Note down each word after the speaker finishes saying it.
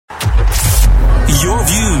Your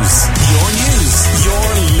views, your news, your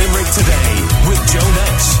Limerick Today with Joe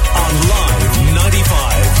Nash on Live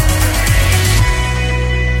 95.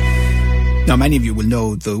 Now, many of you will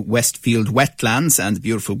know the Westfield wetlands and the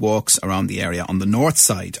beautiful walks around the area on the north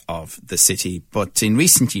side of the city. But in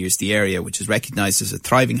recent years, the area, which is recognised as a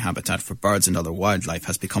thriving habitat for birds and other wildlife,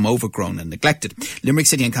 has become overgrown and neglected. Limerick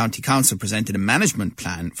City and County Council presented a management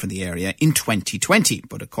plan for the area in 2020.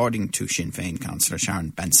 But according to Sinn Féin councillor Sharon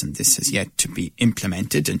Benson, this has yet to be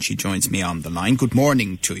implemented, and she joins me on the line. Good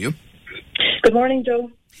morning to you. Good morning,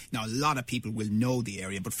 Joe. Now, a lot of people will know the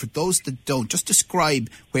area, but for those that don't, just describe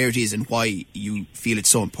where it is and why you feel it's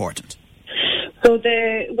so important. So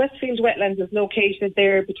the Westfield Wetlands is located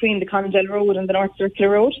there between the Condell Road and the North Circular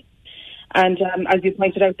Road. And as you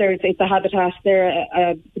pointed out there, it's a habitat there,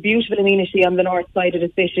 a beautiful amenity on the north side of the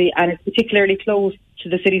city, and it's particularly close to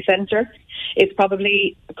the city centre. It's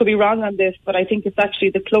probably, I could be wrong on this, but I think it's actually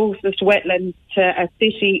the closest wetland to a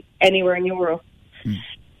city anywhere in Europe.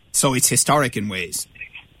 So it's historic in ways.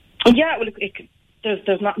 Yeah, well,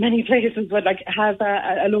 there's not many places would have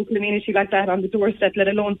a local amenity like that on the doorstep, let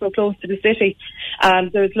alone so close to the city.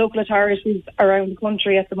 There's local authorities around the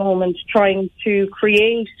country at the moment trying to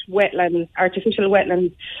create wetlands, artificial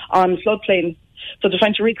wetlands on floodplains. So they're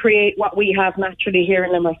trying to recreate what we have naturally here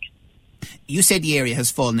in Limerick. You said the area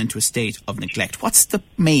has fallen into a state of neglect. What's the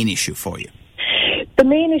main issue for you? The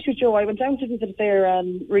main issue, Joe, I went down to visit there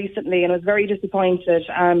recently and I was very disappointed.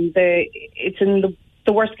 It's in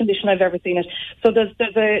the worst condition I've ever seen it. So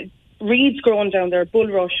there's a reeds growing down there,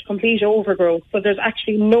 bulrush, complete overgrowth. So there's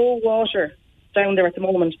actually no water down there at the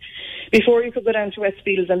moment. Before you could go down to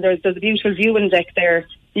Westfields, and there's a beautiful viewing deck there.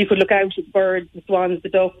 You could look out at the birds, the swans, the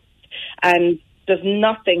ducks, and there's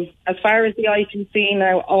nothing. As far as the eye can see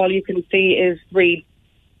now, all you can see is reeds.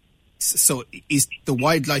 So is the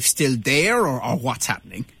wildlife still there, or what's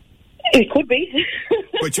happening? It could be.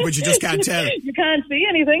 But you just can't tell. You can't see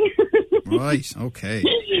anything. Right, okay.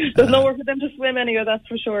 There's nowhere for them to swim anywhere, that's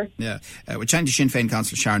for sure. Yeah. We're chatting to Sinn Féin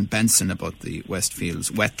councillor Sharon Benson about the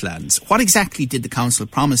Westfields wetlands. What exactly did the council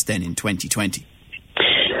promise then in 2020?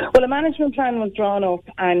 Well, a management plan was drawn up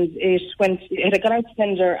and it had gone out to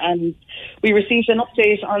tender, and we received an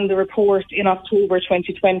update on the report in October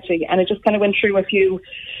 2020, and it just kind of went through a few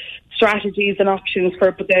strategies and options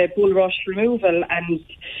for the bulrush removal. And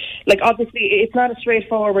obviously it's not as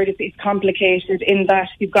straightforward, it's complicated in that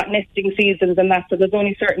you've got nesting seasons and that, so there's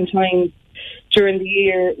only certain times during the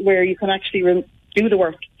year where you can actually do the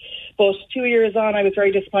work. But 2 years on, I was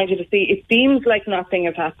very disappointed to see it seems like nothing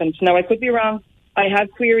has happened. Now, I could be wrong. I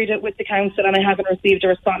have queried it with the council and I haven't received a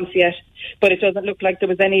response yet, but it doesn't look like there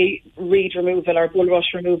was any reed removal or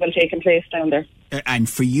bulrush removal taking place down there. And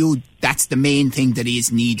for you, that's the main thing that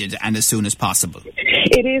is needed, and as soon as possible?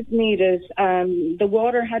 It is needed. The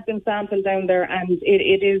water had been sampled down there and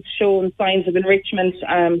it is showing signs of enrichment,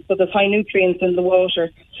 so there's high nutrients in the water.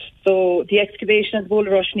 So the excavation of the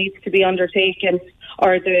bulrush needs to be undertaken,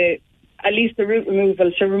 or at least the root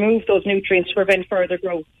removal to remove those nutrients to prevent further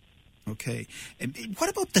growth. Okay. What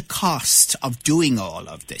about the cost of doing all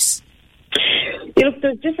of this?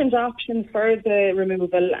 There's different options for the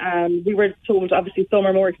removal. We were told, obviously, some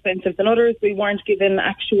are more expensive than others. We weren't given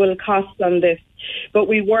actual costs on this. But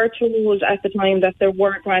we were told at the time that there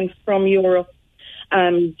were grants from Europe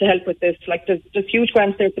to help with this. There's huge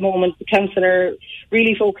grants there at the moment. The council are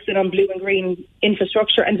really focusing on blue and green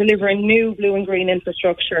infrastructure and delivering new blue and green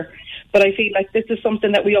infrastructure. But I feel like this is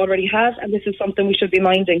something that we already have, and this is something we should be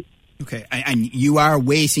minding. Okay, and you are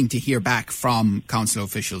waiting to hear back from council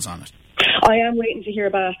officials on it? I am waiting to hear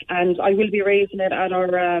back, and I will be raising it at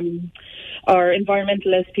our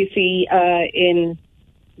environmental SPC in,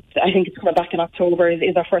 I think it's coming back in October,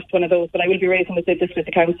 is our first one of those, but I will be raising this with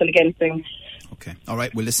the council again soon. Okay, all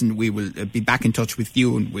right. Well, listen, we will be back in touch with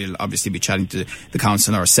you, and we'll obviously be chatting to the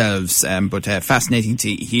council ourselves. But fascinating to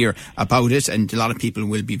hear about it, and a lot of people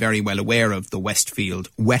will be very well aware of the Westfield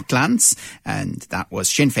wetlands. And that was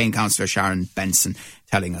Sinn Féin councillor Sharon Benson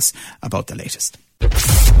telling us about the latest.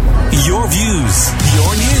 Your views,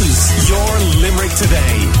 your news, your Limerick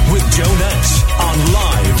Today